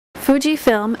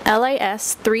Fujifilm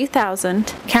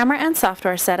LAS-3000 camera and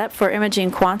software setup for imaging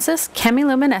Quansys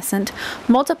chemiluminescent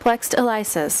multiplexed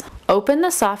ELISAs. Open the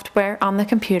software on the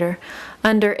computer.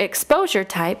 Under Exposure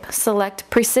Type, select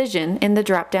Precision in the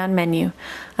drop-down menu.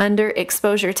 Under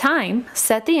Exposure Time,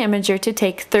 set the imager to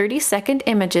take 30-second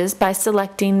images by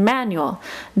selecting Manual,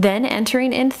 then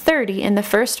entering in 30 in the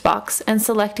first box and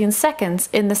selecting seconds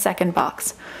in the second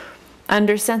box.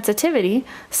 Under Sensitivity,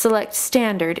 select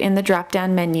Standard in the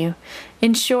drop-down menu.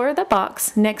 Ensure the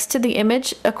box next to the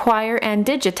image Acquire and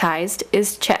Digitized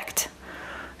is checked.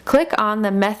 Click on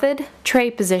the Method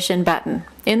Tray Position button.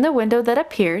 In the window that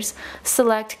appears,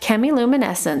 select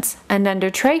Chemiluminescence, and under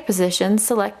Tray Position,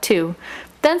 select 2.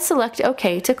 Then select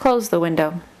OK to close the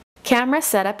window. Camera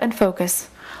Setup and Focus.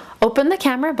 Open the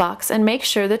camera box and make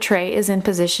sure the tray is in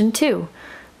position 2.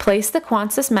 Place the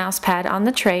Quansys mousepad on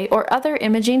the tray or other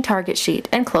imaging target sheet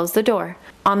and close the door.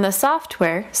 On the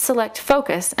software, select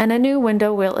Focus and a new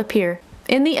window will appear.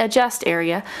 In the Adjust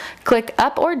area, click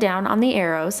up or down on the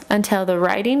arrows until the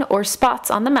writing or spots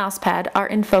on the mousepad are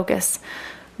in focus.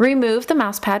 Remove the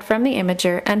mousepad from the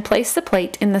imager and place the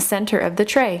plate in the center of the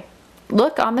tray.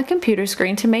 Look on the computer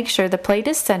screen to make sure the plate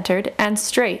is centered and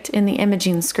straight in the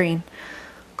imaging screen.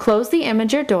 Close the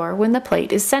imager door when the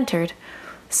plate is centered.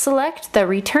 Select the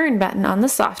Return button on the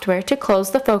software to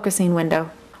close the focusing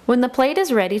window. When the plate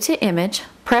is ready to image,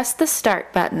 press the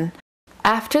Start button.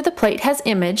 After the plate has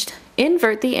imaged,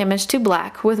 invert the image to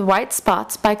black with white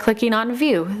spots by clicking on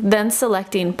View, then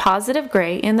selecting Positive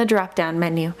Gray in the drop-down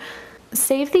menu.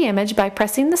 Save the image by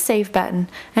pressing the Save button,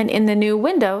 and in the new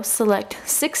window, select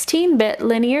 16-bit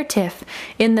linear TIFF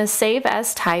in the Save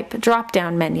as Type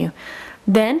drop-down menu.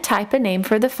 Then type a name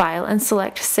for the file and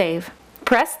select Save.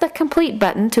 Press the Complete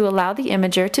button to allow the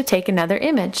imager to take another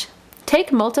image.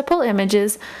 Take multiple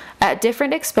images at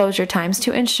different exposure times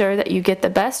to ensure that you get the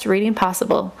best reading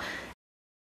possible.